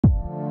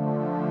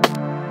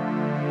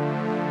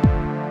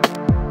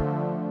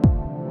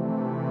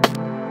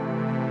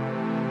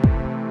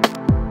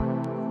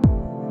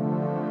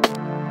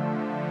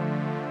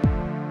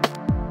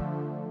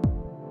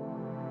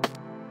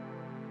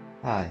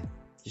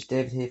just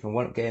David here from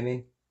One Up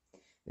Gaming.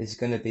 This is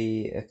going to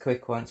be a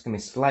quick one. It's going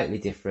to be slightly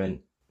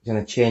different. I'm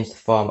going to change the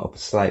format up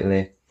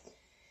slightly.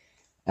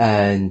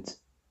 And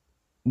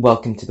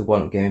welcome to the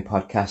One Up Gaming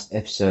podcast,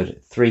 episode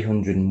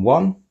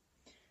 301.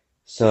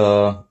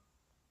 So,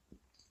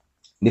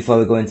 before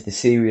we go into the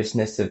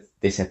seriousness of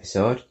this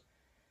episode,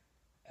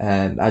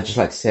 I'd just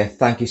like to say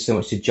thank you so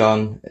much to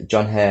John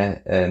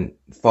Hare,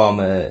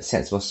 former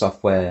Sensible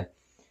Software.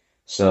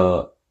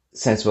 So,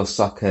 Sensible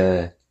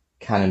Soccer,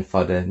 Cannon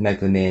Fodder,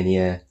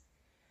 Megalomania,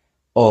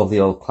 all the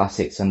old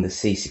classics on the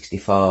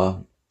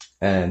C64,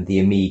 the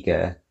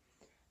Amiga,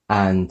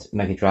 and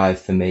Mega Drive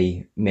for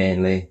me,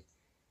 mainly.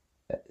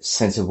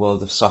 Sensible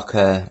World of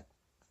Soccer,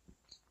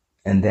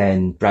 and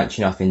then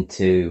branching off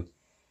into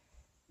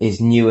his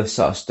newer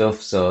sort of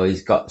stuff. So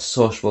he's got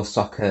Sociable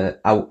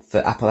Soccer out for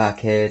Apple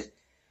Arcade,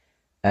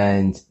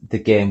 and the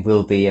game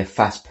will be a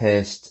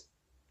fast-paced,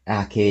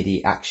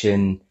 arcadey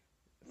action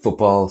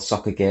football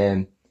soccer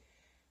game.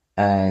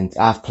 And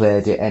I've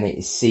played it and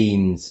it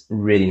seems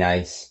really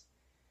nice.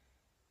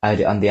 I had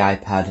it on the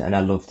iPad and I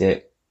loved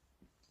it.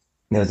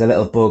 There was a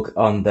little bug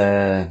on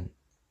the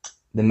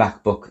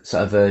MacBook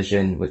sort of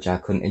version which I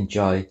couldn't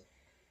enjoy.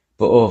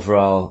 But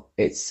overall,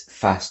 it's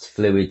fast,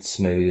 fluid,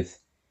 smooth,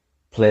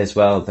 plays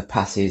well, the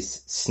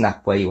passes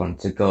snap where you want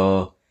it to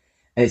go.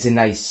 And it's a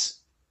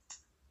nice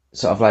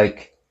sort of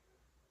like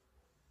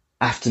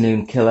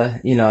afternoon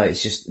killer. You know,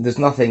 it's just, there's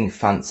nothing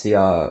fancy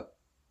or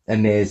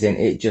amazing.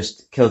 It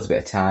just kills a bit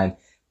of time,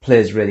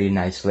 plays really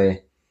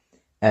nicely.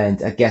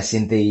 And I guess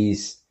in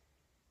these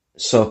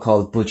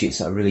so-called budget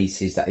sort of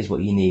releases, that is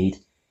what you need.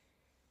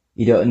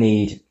 You don't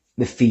need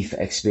the FIFA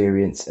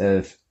experience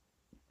of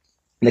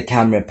the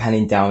camera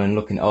panning down and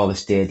looking at all the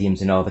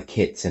stadiums and all the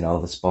kits and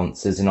all the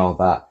sponsors and all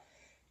that.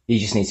 You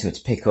just need something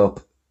to pick up,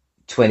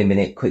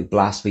 20-minute quick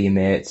blast with your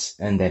mates,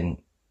 and then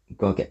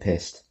go get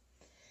pissed.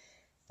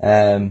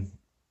 So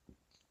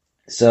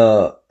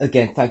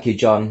again, thank you,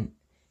 John.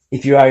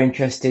 If you are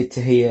interested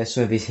to hear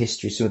some of his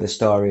history, some of the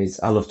stories,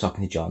 I love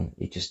talking to John.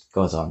 It just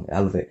goes on.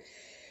 I love it.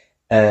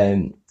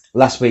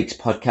 Last week's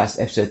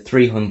podcast, episode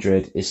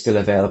 300, is still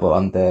available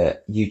on the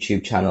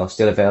YouTube channel,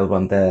 still available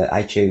on the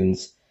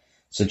iTunes.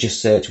 So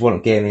just search One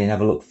Up Gaming and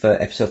have a look for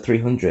episode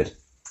 300.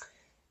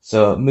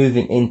 So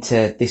moving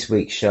into this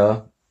week's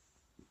show,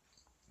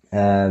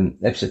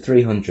 episode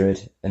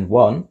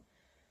 301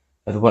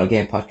 of the One Up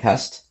Gaming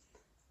podcast.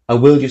 I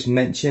will just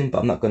mention, but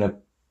I'm not going to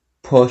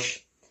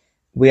push.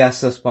 We are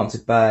still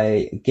sponsored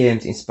by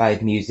Games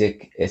Inspired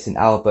Music. It's an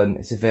album.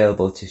 It's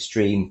available to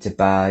stream, to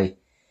buy.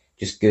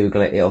 Just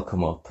Google it. It'll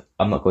come up.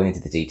 I'm not going into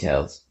the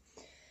details.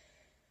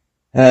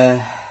 I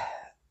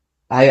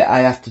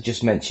have to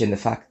just mention the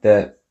fact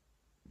that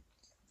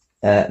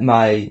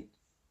my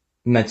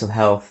mental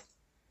health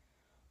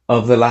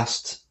over the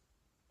last,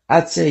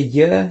 I'd say,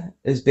 year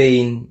has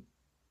been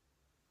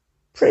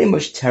pretty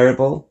much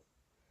terrible.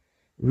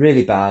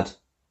 Really bad.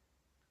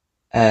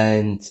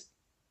 And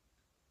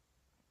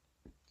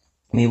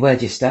I mean, where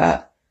do you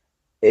start?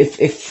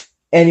 If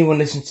anyone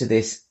listens to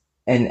this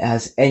and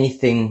has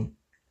anything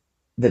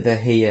that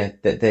they hear,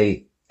 that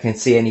they can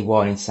see any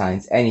warning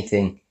signs,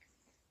 anything,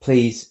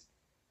 please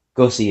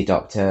go see your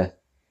doctor.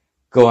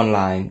 Go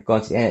online, go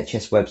onto the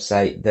NHS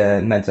website,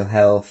 the mental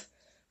health,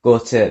 go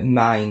to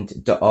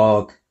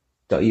mind.org.uk,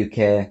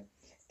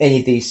 any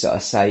of these sort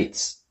of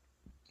sites.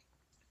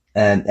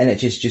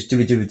 NHS, just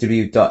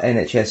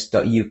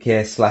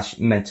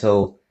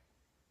www.nhs.uk/mental,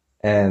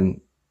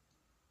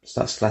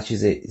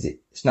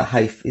 it's not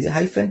hyphen, is it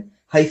hyphen?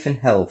 Hyphen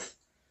health.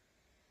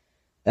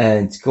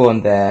 And go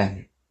on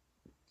there,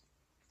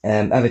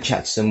 have a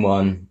chat to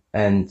someone,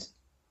 and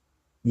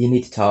you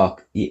need to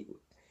talk.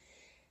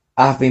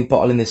 I've been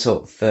bottling this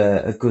up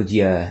for a good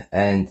year,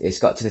 and it's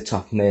got to the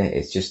top of me.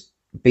 It's just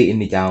beating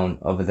me down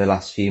over the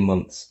last few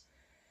months.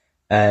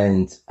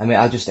 And I mean,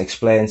 I'll just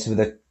explain some of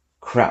the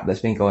crap that's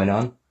been going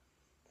on.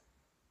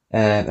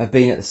 I've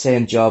been at the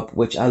same job,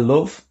 which I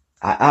love.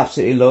 I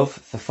absolutely love,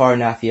 for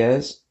 4.5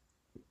 years.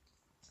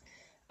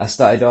 I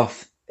started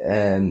off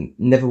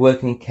never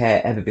working in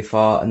care ever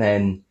before, and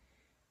then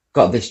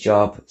got this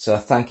job. So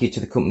thank you to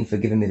the company for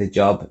giving me the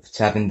job,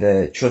 for having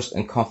the trust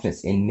and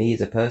confidence in me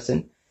as a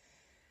person.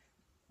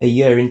 A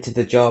year into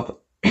the job,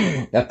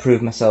 I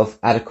proved myself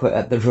adequate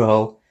at the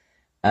role,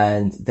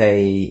 and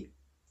they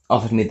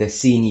offered me the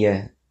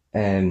senior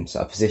sort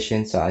of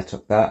position, so I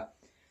took that.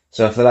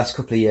 So for the last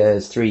couple of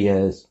years, 3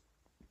 years,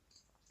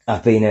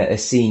 I've been a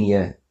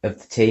senior of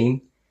the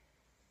team,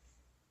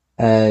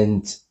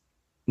 and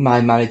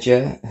my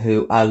manager,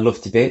 who I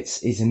love to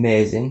bits, is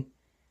amazing.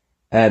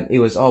 He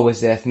was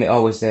always there for me,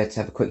 always there to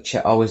have a quick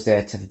chat, always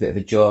there to have a bit of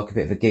a joke, a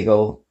bit of a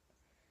giggle.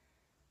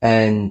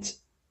 And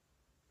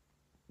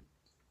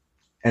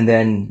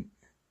then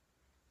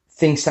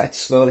things started to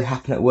slowly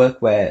happen at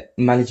work, where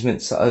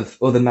management sort of,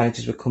 other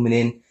managers were coming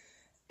in,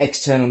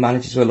 external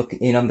managers were looking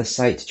in on the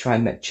site to try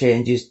and make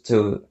changes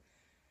to,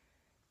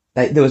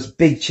 like, there was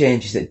big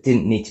changes that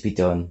didn't need to be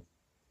done.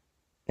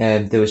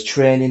 There was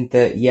training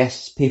that,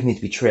 yes, people need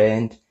to be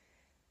trained,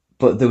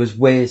 but there was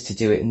ways to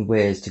do it and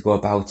ways to go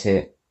about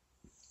it.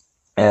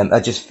 I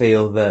just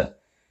feel that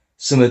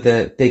some of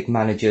the big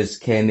managers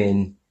came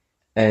in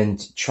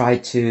and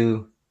tried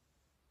to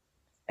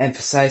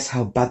emphasize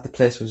how bad the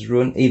place was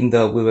run, even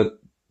though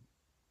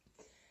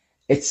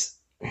it's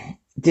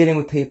dealing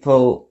with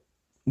people,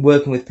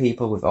 working with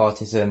people with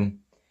autism,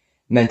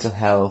 mental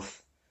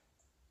health,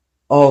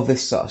 all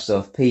this sort of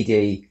stuff,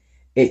 PD.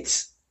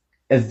 It's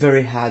a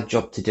very hard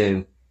job to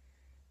do.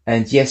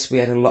 And yes, we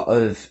had a lot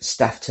of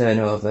staff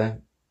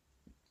turnover,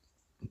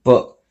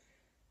 but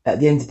at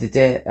the end of the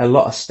day, a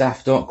lot of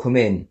staff don't come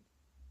in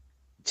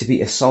to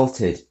be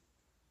assaulted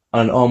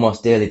on an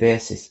almost daily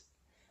basis.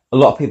 A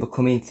lot of people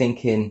come in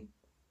thinking,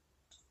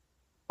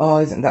 oh,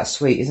 isn't that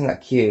sweet? Isn't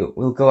that cute?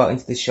 We'll go out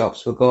into the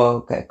shops, we'll go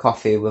out, get a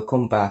coffee, we'll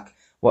come back,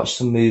 watch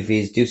some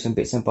movies, do some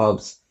bits and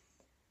bobs.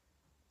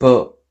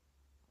 But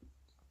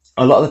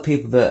a lot of the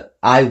people that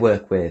I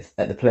work with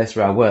at the place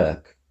where I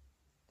work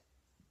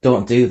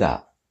don't do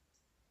that.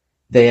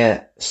 They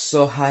are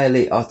so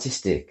highly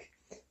autistic.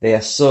 They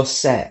are so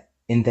set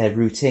in their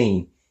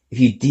routine. If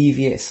you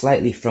deviate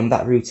slightly from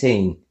that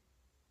routine,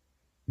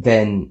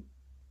 then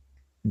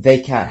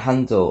they can't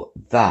handle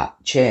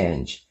that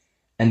change,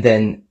 and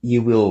then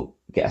you will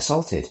get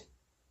assaulted.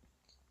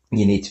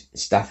 You need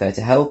staff there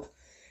to help,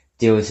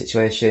 deal with the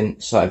situation,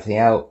 sort everything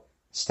out,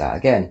 start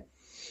again.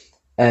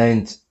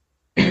 And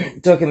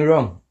don't get me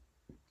wrong,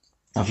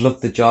 I've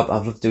loved the job,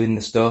 I've loved doing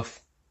the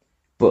stuff,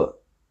 but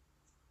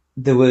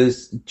there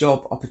was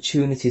job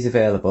opportunities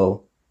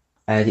available,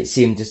 and it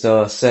seemed as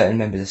though certain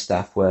members of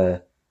staff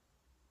were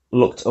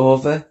looked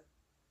over,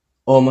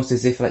 almost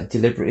as if like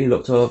deliberately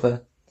looked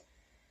over.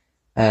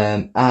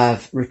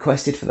 I've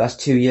requested for the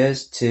last 2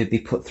 years to be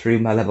put through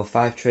my level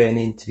 5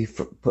 training, to be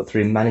put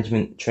through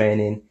management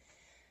training.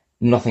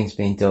 Nothing's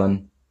been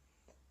done.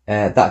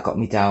 That got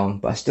me down,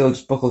 but I still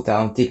just buckled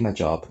down, did my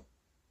job.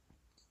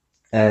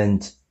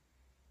 And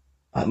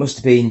it must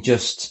have been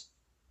just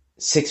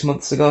 6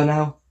 months ago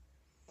now,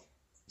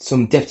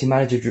 some deputy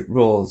manager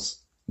roles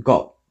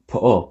got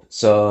put up.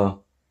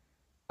 So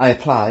I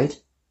applied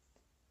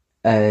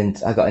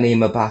and I got an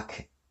email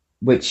back,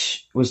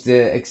 which was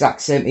the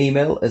exact same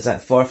email as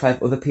like 4 or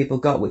 5 other people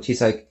got, which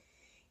is like,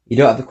 you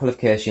don't have the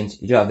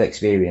qualifications, you don't have the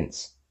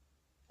experience.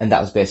 And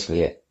that was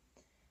basically it.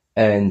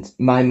 And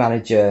my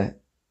manager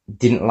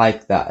didn't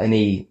like that, and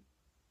he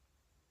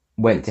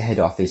went to head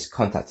office,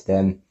 contacted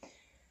them,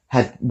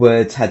 had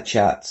words, had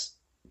chats,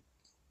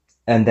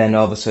 and then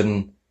all of a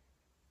sudden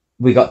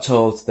we got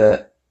told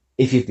that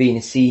if you've been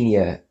a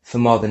senior for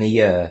more than a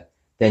year,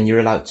 then you're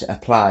allowed to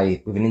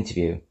apply with an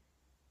interview.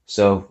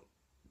 So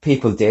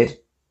people did.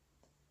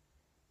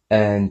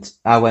 And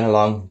I went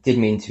along, did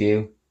my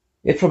interview.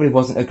 It probably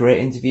wasn't a great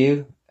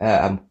interview.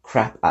 I'm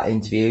crap at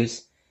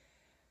interviews.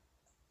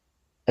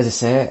 As I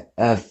say,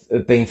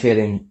 I've been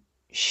feeling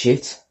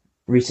shit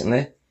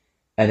recently,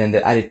 and then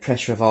the added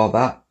pressure of all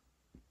that.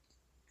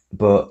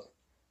 But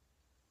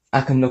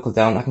I can knuckle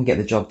down, I can get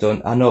the job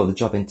done. I know what the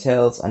job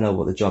entails, I know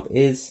what the job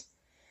is.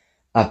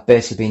 I've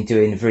basically been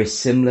doing a very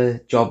similar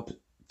job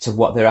to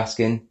what they're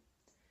asking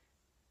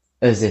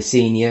as a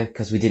senior,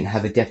 because we didn't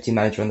have a deputy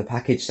manager on the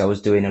package, so I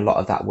was doing a lot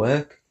of that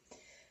work.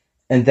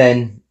 And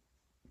then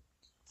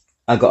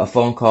I got a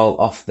phone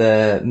call off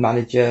the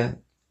manager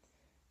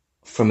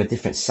from a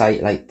different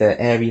site, like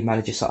the area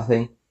manager sort of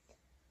thing.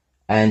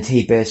 And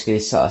he basically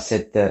sort of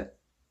said that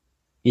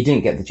you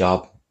didn't get the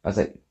job. I was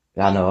like,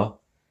 I know.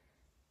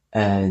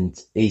 And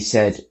he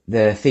said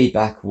the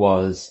feedback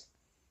was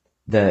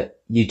that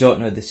you don't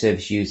know the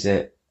service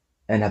user,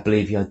 and I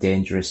believe you're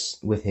dangerous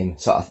with him.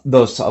 Sort of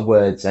those sort of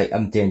words, like,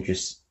 I'm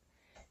dangerous.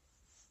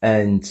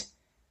 And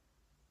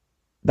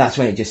that's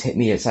when it just hit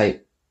me. It's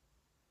like,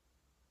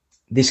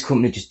 this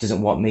company just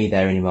doesn't want me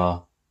there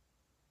anymore.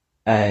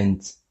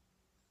 And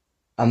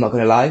I'm not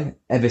going to lie,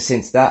 ever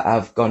since that,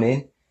 I've gone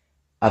in,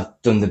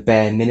 I've done the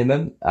bare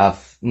minimum.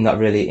 I've not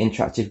really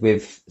interacted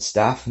with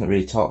staff, not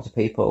really talked to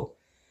people.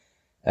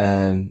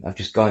 I've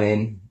just gone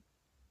in,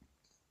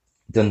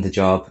 done the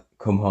job,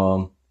 come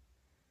home,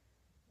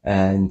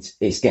 and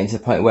it's getting to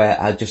the point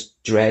where I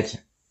just dread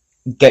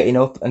getting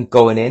up and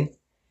going in,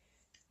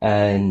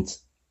 and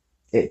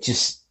it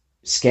just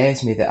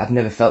scares me that I've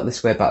never felt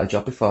this way about a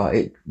job before.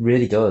 It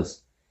really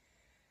does.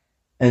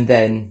 And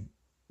then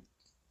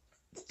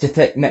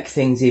to make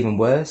things even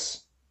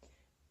worse,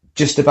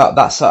 just about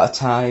that sort of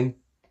time,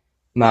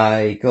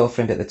 my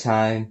girlfriend at the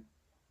time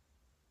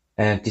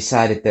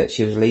decided that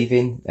she was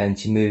leaving, and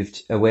she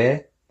moved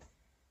away.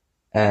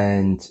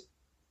 And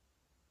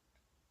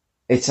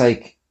it's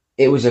like,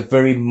 it was a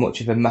very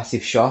much of a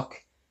massive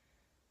shock.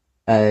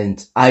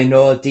 And I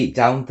know deep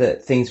down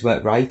that things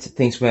weren't right,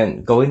 things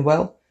weren't going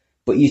well,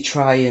 but you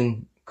try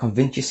and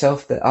convince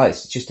yourself that, oh,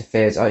 it's just a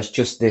phase, oh, it's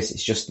just this,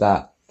 it's just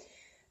that,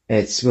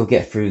 we'll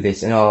get through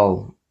this and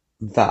all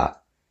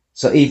that.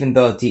 So even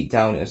though deep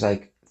down it was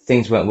like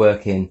things weren't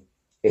working,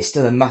 it's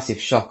still a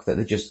massive shock that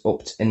they just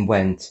upped and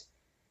went.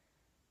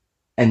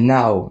 And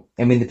now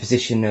I'm in the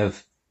position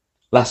of,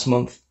 last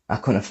month I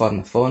couldn't afford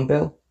my phone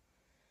bill,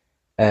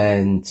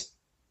 and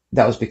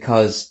that was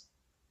because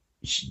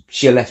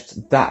she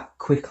left that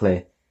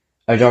quickly,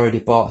 I'd already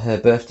bought her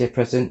birthday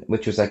present,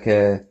 which was like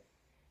a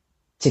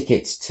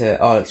ticket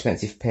to all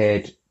expenses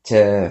paid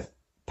to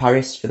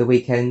Paris for the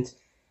weekend.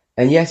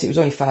 And yes, it was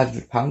only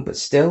 £500, but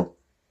still,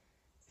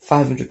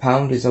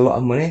 £500 is a lot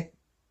of money.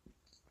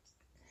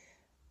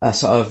 I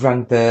sort of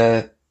rang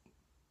the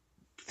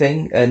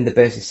thing, and they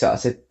basically sort of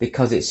said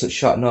because it's such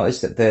short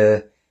notice that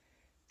they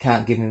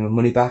can't give me my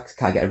money back,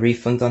 can't get a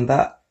refund on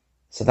that.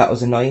 So that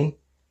was annoying.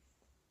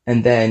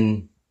 And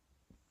then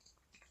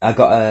I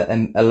got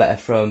a letter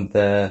from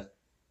the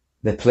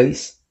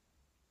police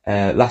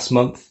last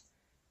month.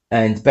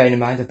 And bearing in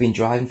mind, I've been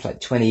driving for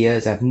like 20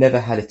 years. I've never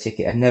had a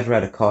ticket. I've never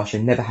had a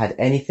caution, never had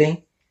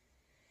anything.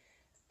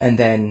 And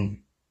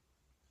then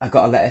I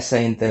got a letter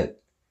saying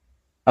that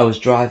I was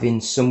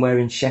driving somewhere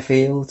in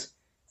Sheffield,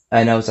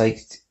 and I was like,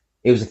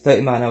 it was a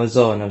 30-mile-an-hour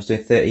zone. I was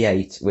doing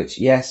 38, which,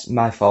 yes,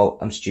 my fault.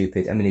 I'm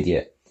stupid. I'm an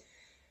idiot.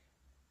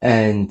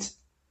 And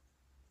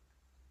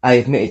I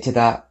admitted to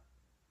that.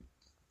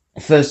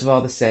 First of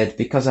all, they said,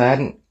 because I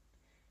hadn't,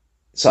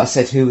 so I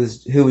said who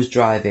was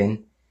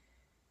driving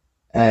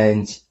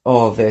and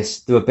all of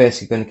this, they were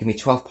basically going to give me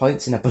 12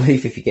 points. And I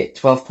believe if you get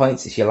 12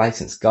 points, it's your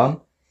license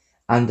gone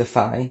and a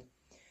fine.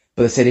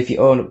 But they said if you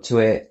own up to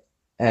it,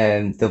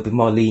 they'll be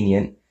more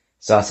lenient.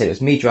 So I said it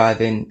was me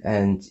driving,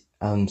 and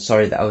I'm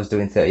sorry that I was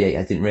doing 38.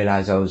 I didn't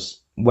realise I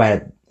was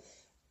where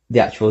the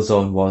actual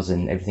zone was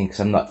and everything, because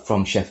I'm not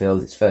from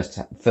Sheffield. It's first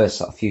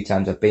sort of few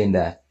times I've been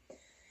there.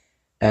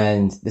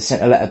 And they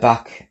sent a letter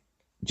back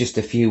just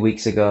a few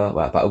weeks ago,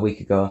 well, about a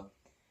week ago,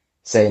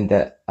 saying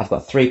that I've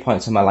got 3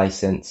 points on my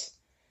licence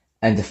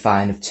and a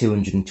fine of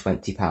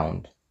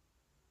 £220.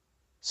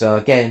 So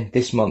again,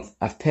 this month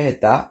I've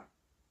paid that.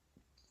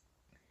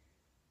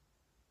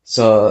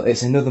 So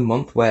it's another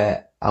month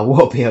where I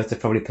won't be able to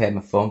probably pay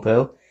my phone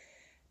bill.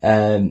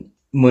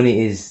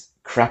 Money is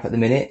crap at the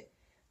minute.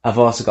 I've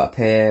also got to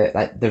pay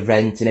like the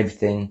rent and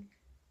everything,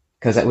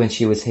 because like when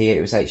she was here,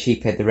 it was like she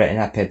paid the rent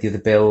and I paid the other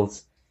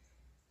bills.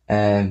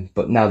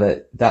 But now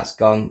that that's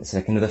gone, it's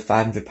like another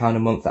 £500 a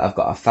month that I've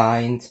got to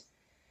find.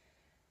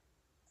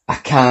 I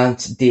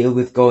can't deal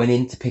with going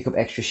in to pick up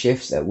extra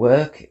shifts at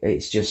work.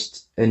 It's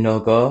just a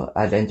no-go.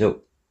 I'd end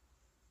up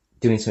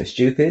doing something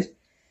stupid.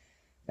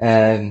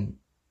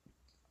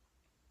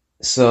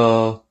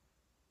 So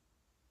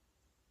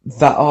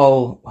that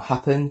all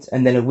happened.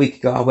 And then a week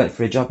ago, I went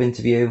for a job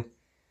interview,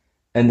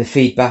 and the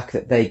feedback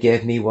that they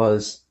gave me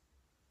was,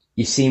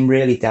 you seem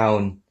really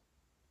down.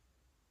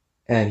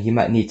 You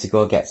might need to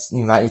go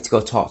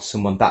talk to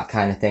someone, that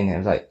kind of thing. And I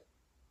was like,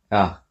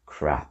 oh,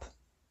 crap.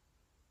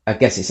 I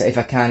guess it's if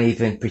I can't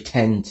even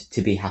pretend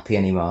to be happy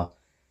anymore,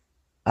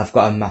 I've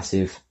got a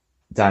massive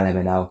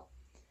dilemma now.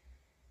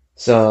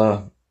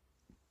 So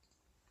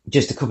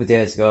just a couple of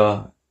days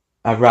ago,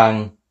 I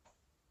rang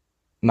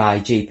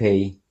my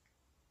GP,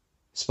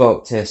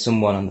 spoke to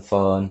someone on the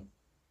phone,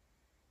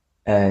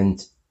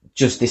 and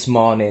just this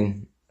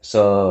morning,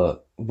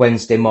 so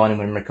Wednesday morning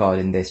when I'm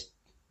recording this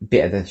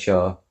bit of the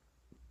show,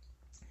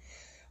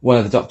 one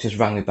of the doctors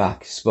rang me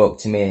back, spoke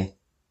to me,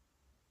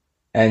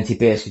 and he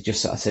basically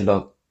just sort of said,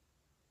 look,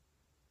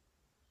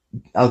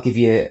 I'll give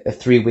you a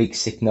 3-week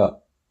sick note,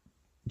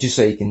 just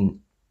so you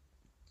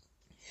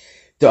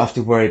don't have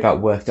to worry about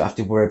work, don't have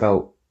to worry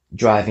about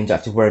driving, don't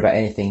have to worry about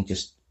anything,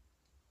 just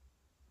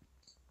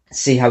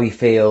see how you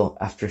feel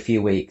after a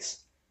few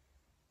weeks,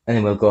 and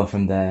then we'll go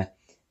from there.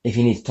 If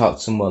you need to talk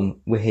to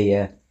someone, we're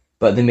here,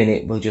 but at the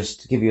minute we'll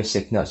just give you a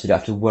sick note so you don't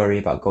have to worry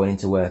about going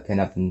into work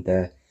and having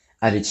the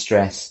added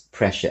stress,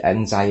 pressure,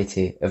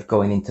 anxiety of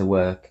going into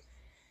work,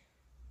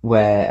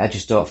 where I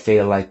just don't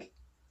feel like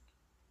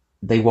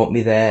they want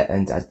me there,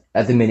 and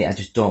at the minute I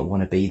just don't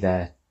want to be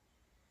there.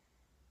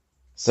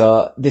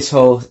 So this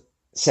whole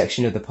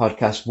section of the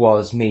podcast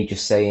was me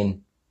just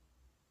saying,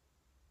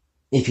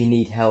 if you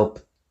need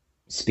help,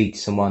 speak to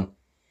someone.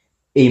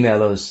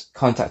 Email us,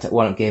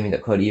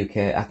 contact@oneupgaming.co.uk.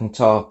 I can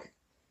talk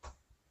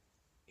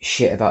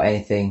shit about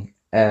anything.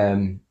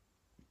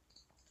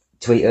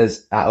 Tweet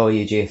us at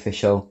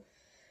OUGofficial.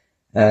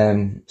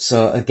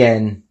 So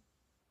again,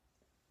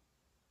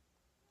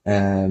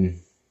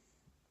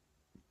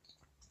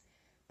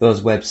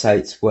 those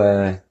websites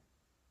were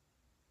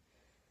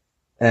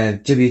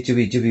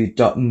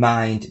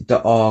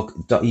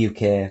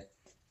www.mind.org.uk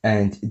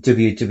and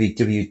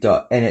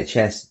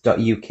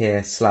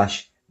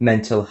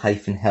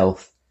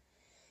www.nhs.uk/mental-health.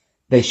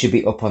 They should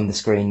be up on the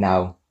screen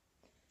now.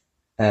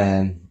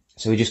 So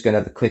we're just going to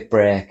have a quick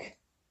break,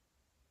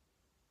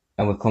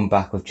 and we'll come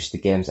back with just the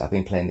games that I've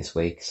been playing this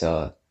week.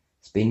 So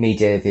it's been me,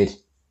 David,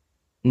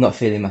 not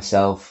feeling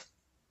myself,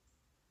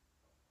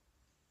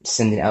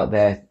 sending it out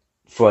there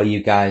for all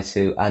you guys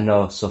who I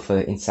know suffer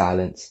in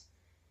silence.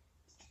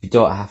 You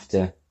don't have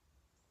to.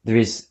 There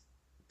is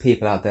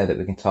people out there that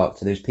we can talk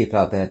to. There's people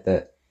out there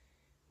that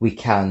we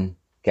can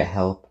get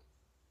help.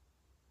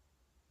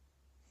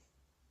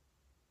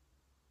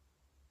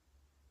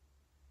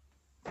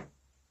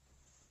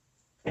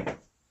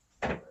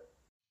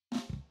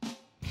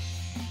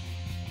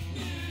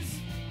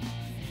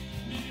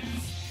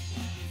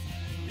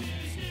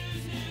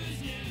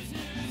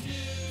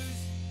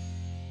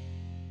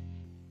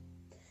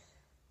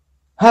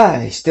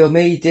 Hi, still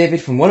me,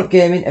 David from One Up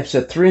Gaming,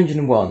 episode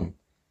 301.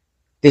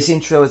 This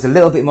intro is a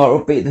little bit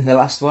more upbeat than the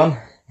last one.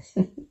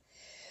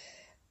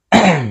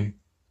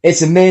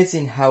 It's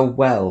amazing how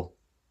well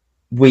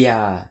we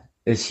are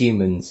as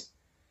humans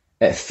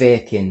at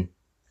faking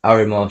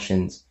our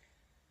emotions,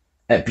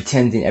 at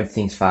pretending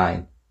everything's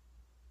fine.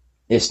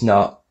 It's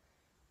not.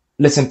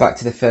 Listen back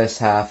to the first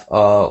half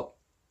or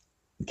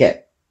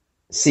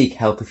seek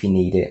help if you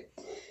need it.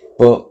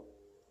 But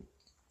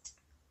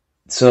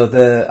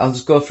I'll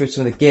just go through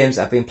some of the games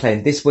I've been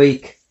playing this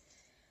week,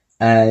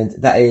 and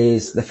that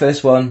is the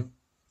first one,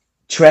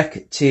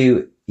 Trek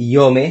to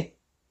Yomi.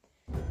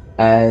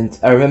 And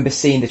I remember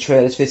seeing the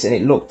trailers for this, and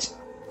it looked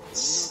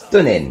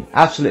stunning,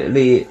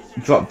 absolutely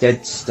drop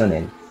dead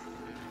stunning.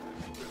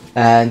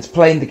 And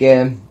playing the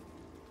game,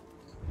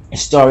 the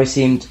story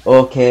seemed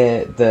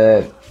okay,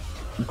 the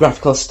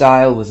graphical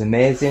style was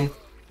amazing,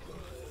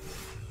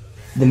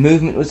 the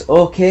movement was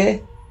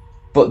okay.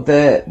 But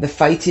the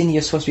fighting,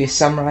 you're supposed to be a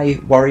samurai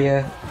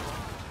warrior,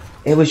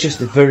 it was just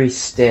very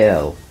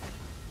stale.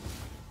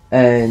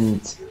 And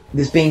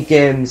there's been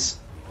games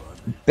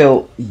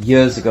built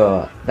years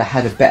ago that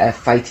had a better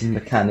fighting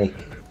mechanic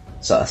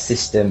sort of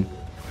system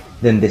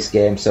than this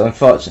game, so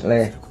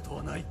unfortunately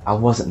I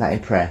wasn't that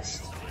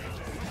impressed.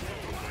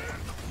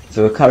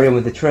 So we'll carry on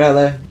with the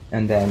trailer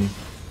and then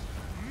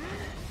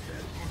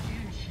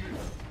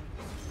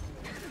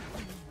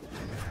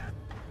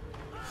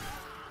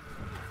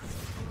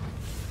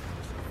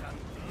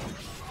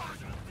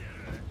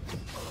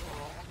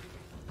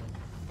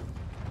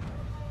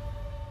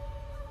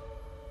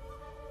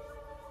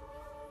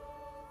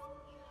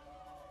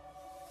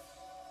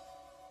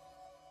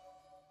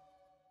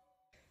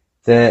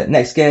the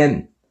next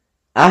game,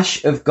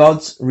 Ash of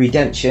God's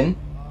Redemption.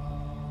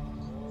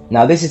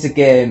 Now this is a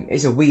game,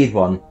 it's a weird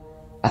one.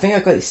 I think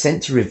I got it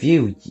sent to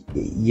review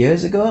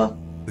years ago,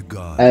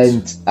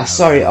 and I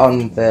saw it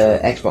on the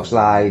Xbox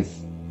Live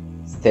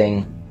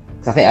thing.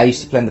 Cause I think I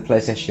used to play on the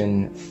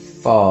PlayStation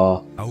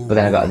 4, but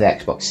then I got the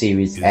Xbox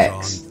Series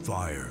X.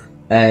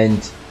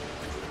 And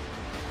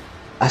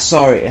I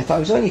saw it, I thought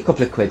it was only a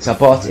couple of quid, so I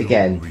bought it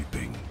again.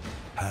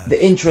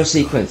 The intro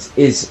sequence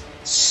is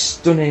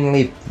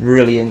stunningly,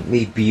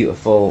 brilliantly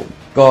beautiful,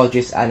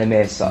 gorgeous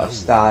anime sort of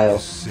style,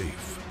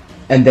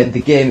 and then the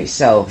game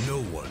itself,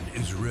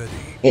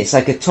 it's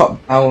like a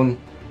top-down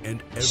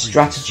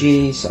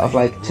strategy, sort of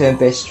like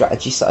turn-based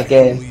strategy sort of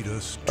game,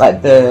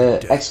 like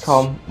the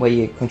XCOM, where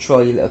you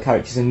control your little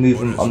characters and move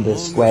them on the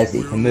squares that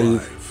you can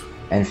move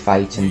and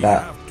fight and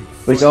that.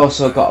 But it's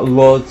also got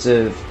loads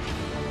of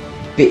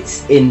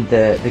bits in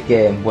the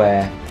game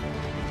where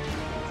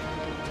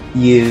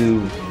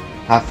you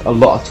have a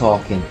lot of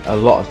talking, a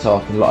lot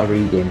of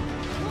reading,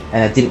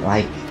 and I didn't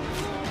like.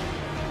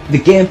 The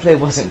gameplay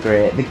wasn't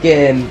great. The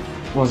game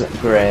wasn't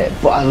great,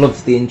 but I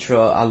loved the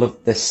intro. I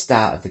loved the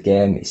start of the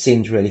game. It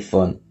seemed really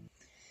fun.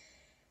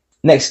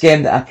 Next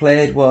game that I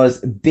played was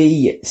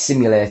Bee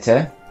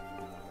Simulator,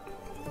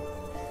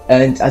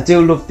 and I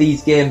do love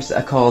these games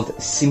that are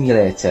called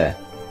Simulator.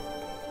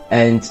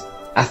 And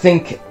I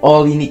think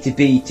all you need to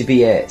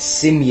be a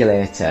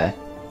simulator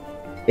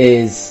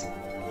is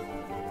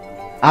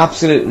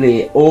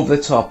absolutely over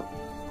the top,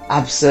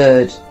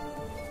 absurd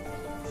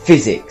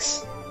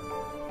physics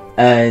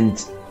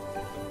and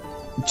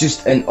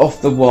just an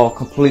off the wall,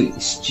 completely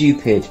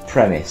stupid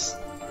premise,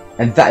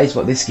 and that is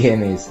what this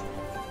game is.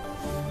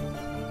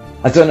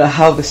 I don't know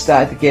how they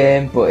started the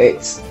game, but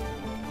it's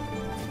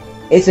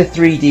a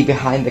 3D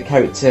behind the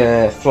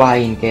character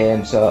flying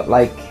game, so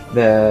like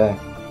the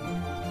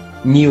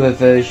newer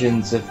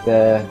versions of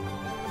the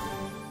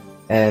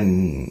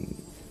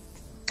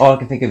all I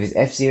can think of is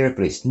F-Zero,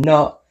 but it's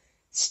not.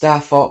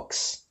 Star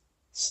Fox,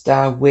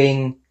 Star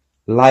Wing,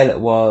 Lilac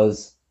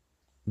Wars,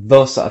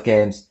 those sort of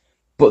games.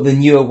 But the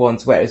newer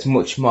ones where it's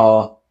much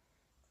more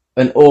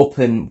an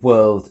open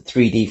world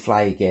 3D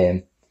flyer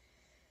game.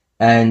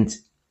 And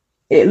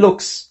it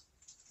looks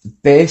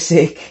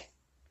basic.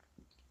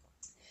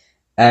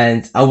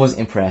 And I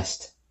wasn't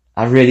impressed.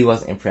 I really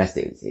wasn't impressed.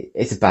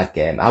 It's a bad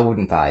game. I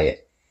wouldn't buy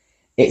it.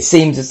 It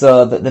seems as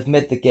though that they've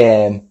made the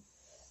game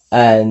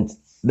and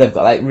they've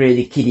got like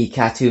really kiddie,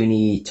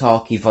 cartoony,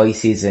 talky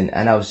voices, and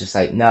I was just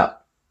like, no,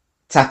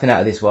 tapping out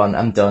of this one,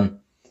 I'm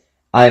done.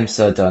 I am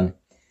so done.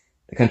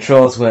 The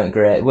controls weren't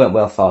great, weren't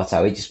well thought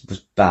out, it just was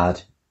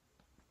bad.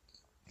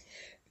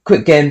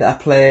 Quick game that I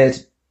played,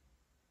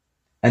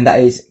 and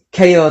that is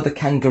KO the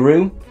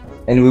Kangaroo,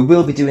 and we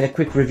will be doing a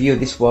quick review of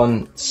this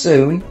one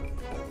soon.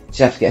 Just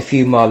have to get a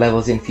few more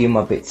levels in, a few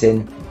more bits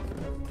in,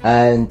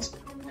 and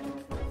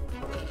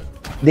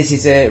this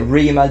is a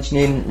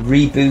reimagining,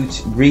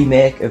 reboot,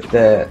 remake of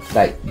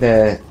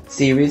the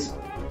series,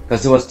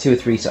 because there was 2 or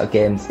 3 sort of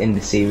games in the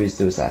series.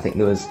 There was, I think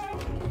there was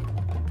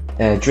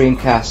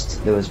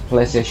Dreamcast, there was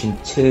PlayStation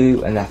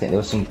 2, and I think there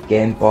was some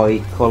Game Boy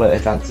Color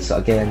Advance sort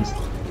of games.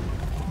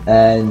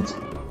 And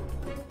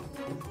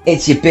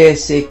it's your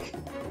basic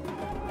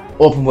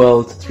open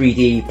world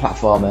 3D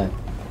platformer,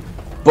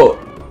 but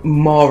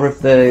more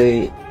of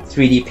the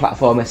 3D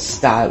platformer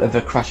style of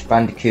a Crash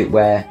Bandicoot,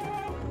 where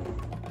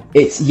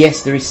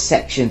yes, there is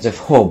sections of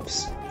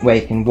hubs where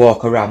you can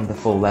walk around the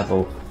full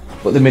level,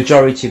 but the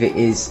majority of it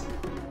is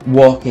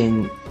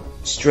walking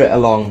straight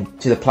along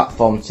to the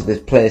platform, to the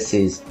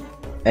places,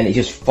 and it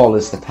just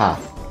follows the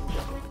path.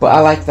 But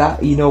I like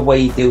that, you know where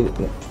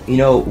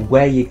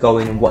you're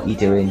going and what you're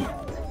doing.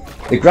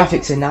 The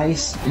graphics are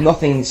nice,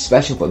 nothing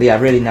special, but they are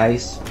really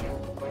nice.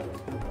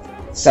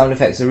 Sound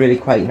effects are really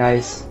quite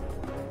nice,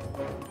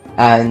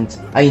 and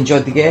I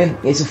enjoyed the game.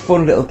 It's a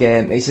fun little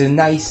game. It's a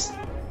nice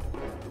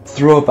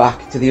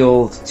throwback to the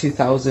old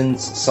 2000s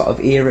sort of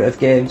era of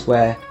games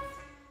where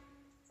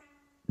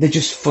they're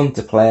just fun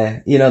to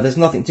play. You know, there's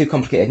nothing too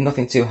complicated,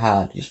 nothing too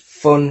hard, just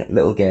fun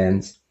little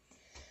games.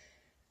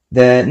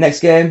 The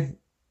next game,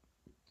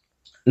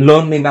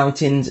 Lonely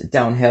Mountains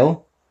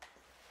Downhill,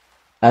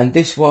 and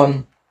this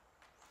one,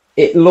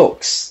 it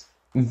looks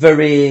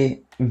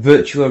very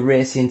Virtua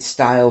Racing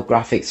style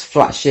graphics,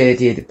 flat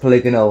shaded,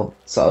 polygonal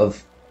sort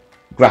of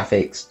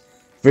graphics,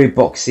 very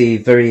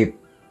boxy, very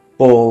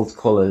bold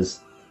colours,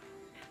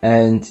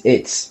 and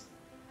it's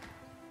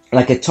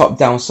like a top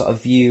down sort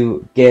of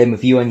view game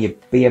of you on your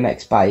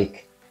BMX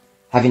bike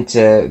having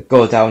to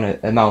go down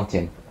a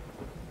mountain,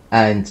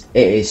 and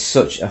it is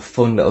such a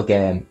fun little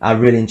game. I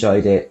really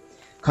enjoyed it.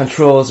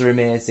 Controls are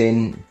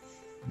amazing,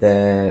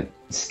 the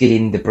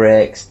skidding, the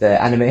brakes,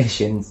 the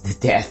animations, the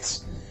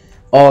deaths,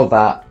 all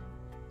that.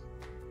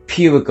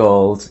 Pure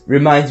gold.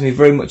 Reminds me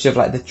very much of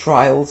like the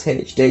Trials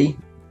HD,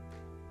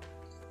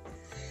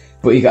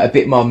 but you got a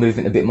bit more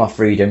movement, a bit more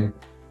freedom.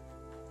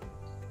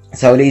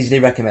 So I would easily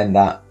recommend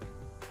that.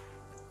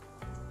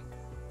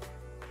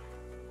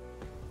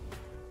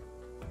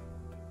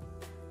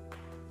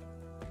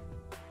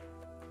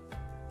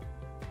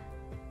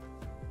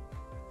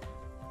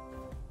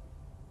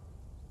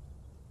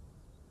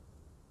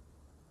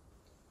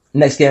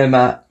 Next game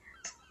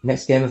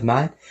of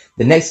mine.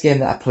 The next game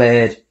that I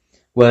played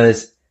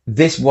was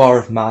This War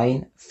of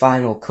Mine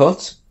Final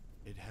Cut.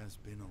 It has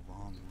been a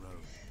long road.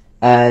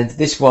 And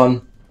this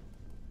one,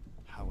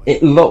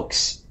 it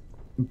looks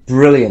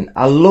brilliant.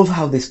 I love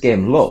how this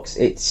game looks.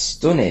 It's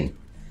stunning.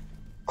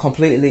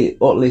 Completely,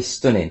 utterly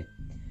stunning.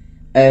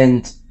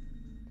 And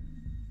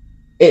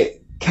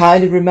it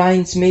kind of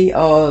reminds me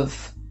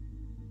of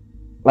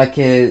like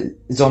a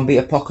zombie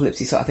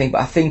apocalypse sort of thing,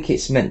 but I think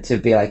it's meant to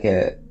be like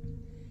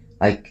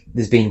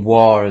there's been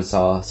wars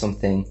or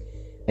something,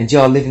 and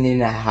you're living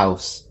in a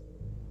house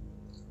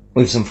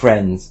with some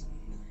friends,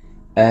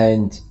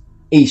 and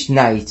each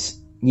night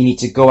you need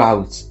to go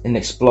out and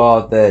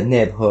explore the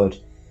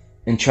neighbourhood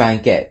and try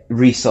and get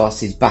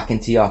resources back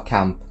into your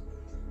camp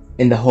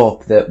in the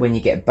hope that when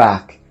you get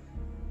back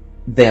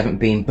they haven't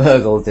been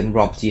burgled and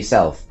robbed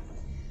yourself.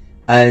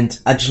 And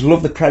I just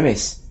love the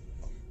premise.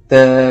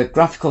 The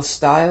graphical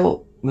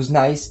style was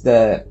nice,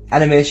 the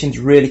animation's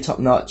really top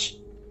notch,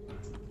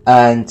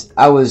 and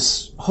I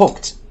was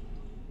hooked.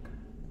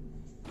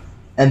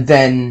 And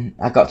then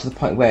I got to the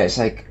point where it's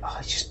like,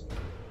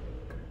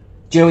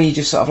 do you know when you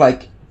just sort of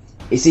like,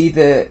 it's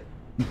either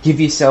give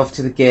yourself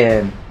to the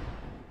game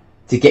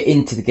to get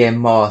into the game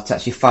more, to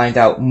actually find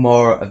out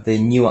more of the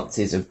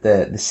nuances of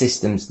the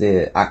systems,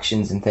 the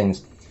actions and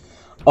things,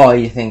 or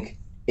you think,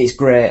 it's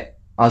great,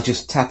 I'll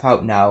just tap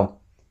out now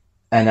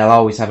and I'll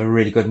always have a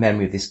really good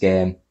memory of this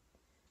game,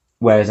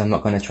 whereas I'm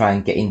not going to try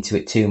and get into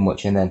it too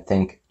much and then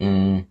think,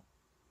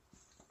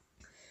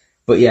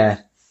 But yeah,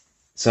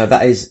 so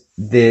that is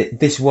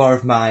This War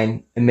of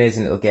Mine,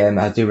 amazing little game,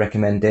 I do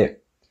recommend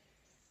it.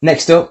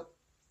 Next up,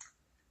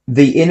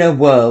 The Inner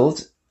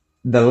World,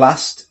 The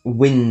Last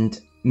Wind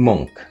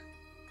Monk.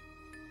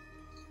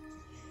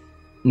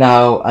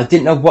 Now, I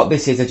didn't know what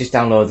this is, I just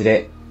downloaded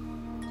it,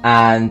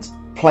 and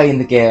playing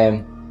the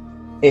game,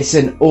 it's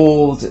an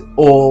old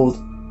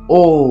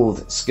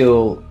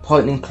school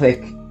point and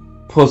click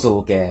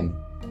puzzle game,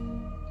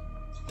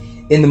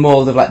 in the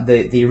mould of like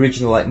the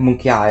original like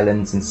Monkey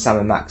Islands and Sam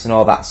and Max and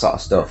all that sort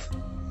of stuff.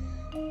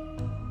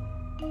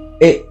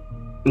 It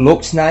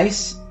looks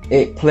nice,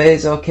 it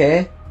plays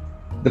okay.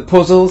 The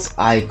puzzles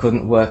I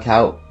couldn't work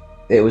out.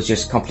 It was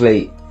just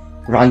complete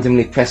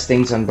randomly press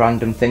things on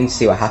random things,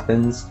 see what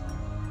happens.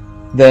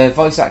 The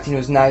voice acting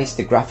was nice,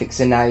 the graphics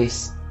are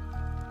nice,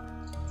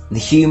 the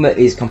humour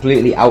is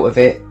completely out of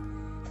it,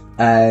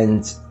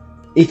 and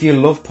if you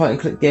love point and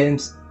click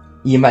games,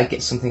 you might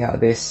get something out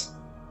of this.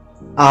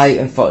 I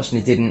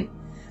unfortunately didn't.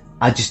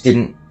 I just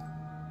didn't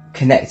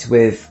connect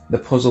with the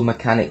puzzle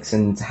mechanics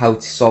and how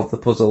to solve the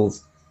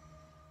puzzles,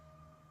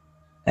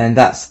 and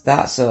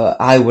that's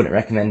I wouldn't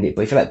recommend it.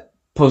 But if you like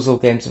puzzle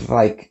games of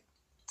like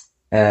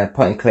point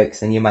and clicks,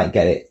 then you might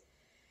get it.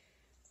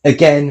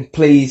 Again,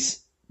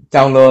 please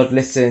download,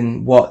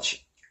 listen,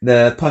 watch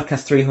the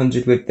podcast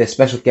 300 with the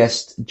special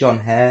guest John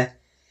Hare.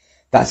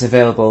 That's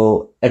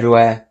available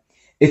everywhere.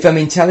 If I'm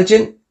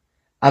intelligent,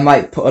 I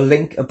might put a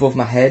link above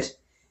my head.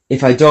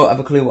 If I don't have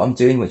a clue what I'm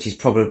doing, which is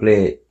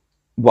probably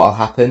what'll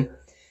happen,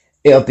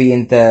 it'll be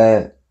in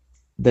the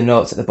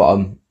notes at the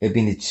bottom. It'll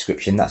be in the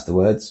description, that's the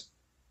words.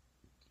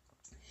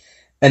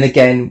 And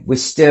again,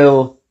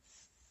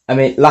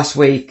 last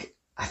week,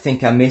 I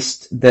think I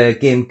missed the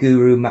Game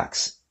Guru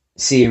Max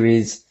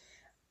series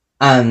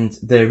and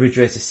the Ridge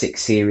Racer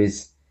 6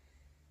 series.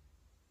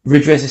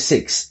 Ridge Racer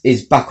 6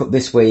 is back up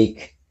this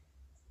week.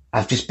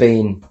 I've just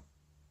been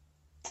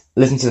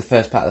listening to the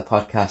first part of the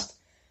podcast.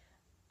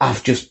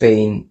 I've just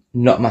been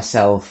not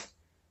myself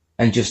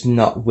and just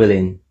not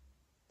willing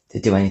to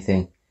do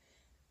anything.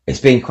 It's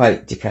been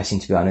quite depressing,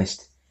 to be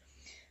honest.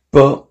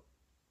 But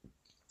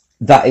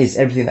that is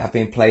everything that I've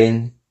been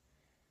playing.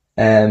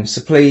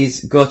 So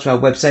please go to our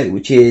website,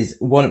 which is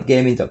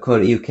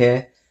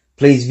oneupgaming.co.uk.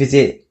 Please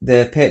visit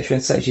the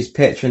Patreon site, which is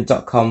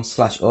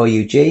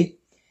patreon.com/OUG.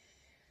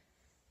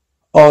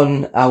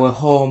 On our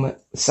home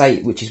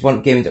site, which is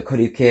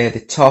oneupgaming.co.uk,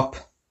 the top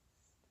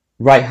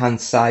right-hand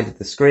side of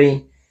the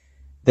screen,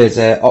 there's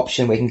an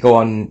option where you can go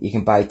on, you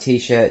can buy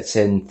t-shirts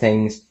and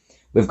things.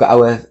 We've got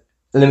our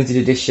limited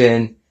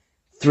edition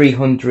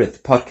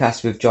 300th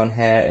podcast with John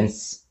Hare and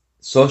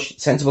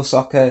Sensible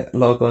Soccer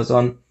logos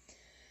on.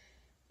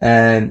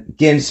 Games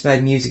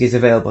Inspired music is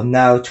available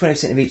now.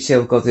 20% of each sale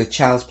will go to the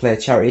Child's Play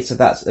charity, so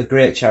that's a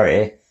great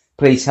charity.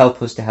 Please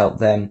help us to help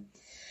them.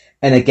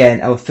 And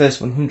again, our first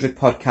 100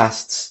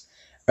 podcasts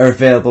are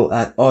available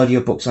at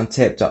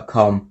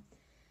audiobooksontape.com,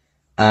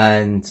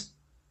 and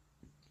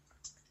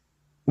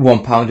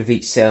 £1 of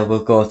each sale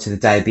will go to the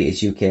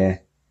Diabetes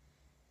UK.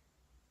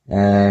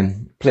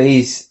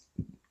 Please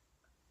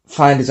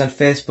find us on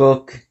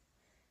Facebook,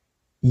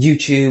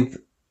 YouTube,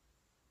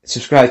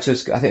 subscribe to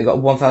us. I think we've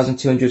got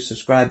 1,200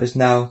 subscribers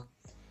now.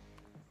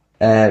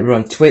 We're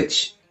on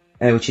Twitch,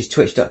 which is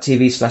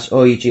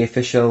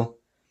twitch.tv/OUGofficial.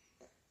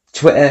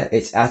 Twitter,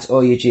 it's at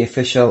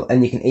OUGofficial,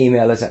 and you can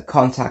email us at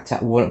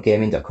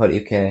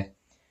contact@oneupgaming.co.uk.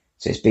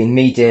 So it's been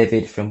me,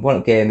 David, from One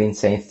Up Gaming,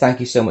 saying thank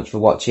you so much for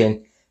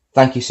watching.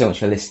 Thank you so much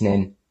for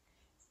listening.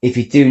 If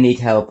you do need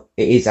help,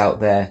 it is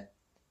out there.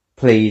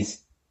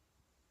 Please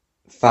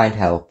find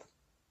help.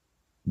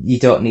 You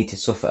don't need to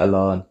suffer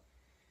alone.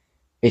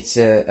 It's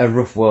a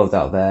rough world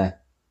out there.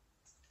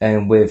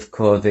 And with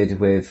COVID,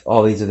 with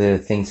all these other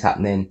things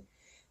happening,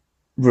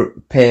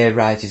 pay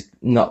rises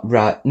not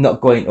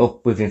going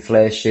up with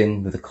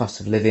inflation, with the cost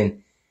of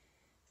living.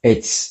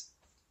 It's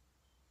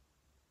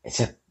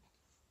a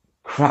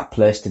crap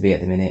place to be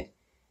at the minute.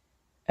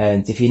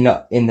 And if you're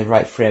not in the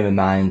right frame of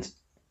mind,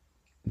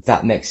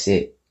 that makes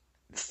it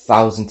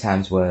 1,000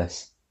 times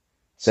worse.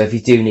 So if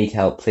you do need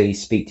help,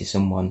 please speak to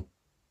someone.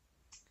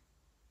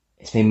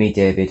 It's been me,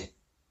 David.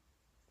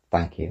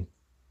 Thank you.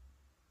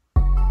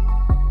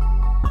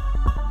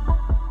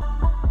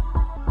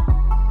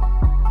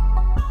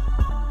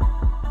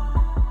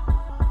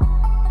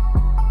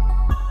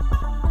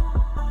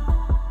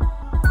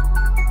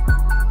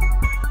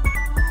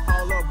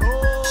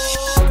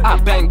 I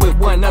bang with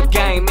One Up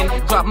Gaming,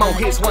 drop more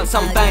hits once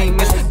I'm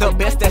famous. The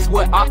best, that's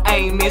what our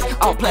aim is.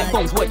 All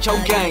platforms, what your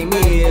game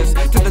is.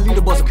 To the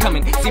leaderboards, I'm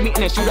coming. See me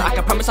in a shooter, I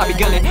can promise I'll be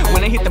gunning.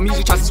 When I hit the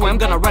music, try to swear I'm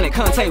gonna run it.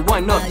 Conte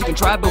One Up, you can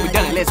try, but we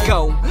done it. Let's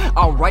go.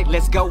 Alright,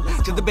 let's go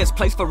to the best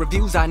place for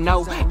reviews I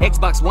know.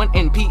 Xbox One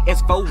and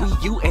PS4,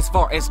 Wii U as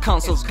far as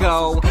consoles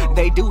go.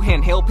 They do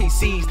handheld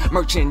PCs,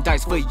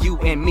 merchandise for you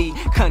and me.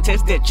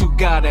 Contests that you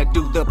gotta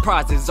do, the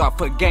prizes are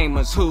for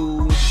gamers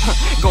who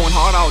going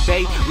hard all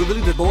day. We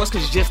really the boys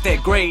cause you're just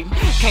that great.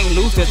 Can't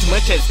lose, there's too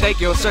much at stake.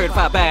 You're a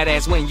certified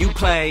badass when you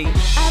play.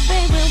 I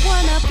bang with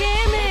One Up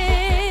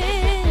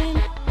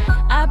Gaming.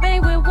 I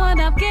bang with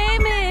One Up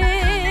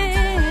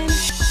Gaming.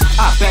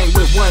 I bang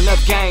with One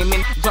Up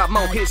Gaming, drop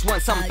more hits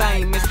once I'm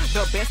famous.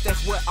 The best,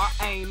 that's what our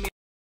aim is.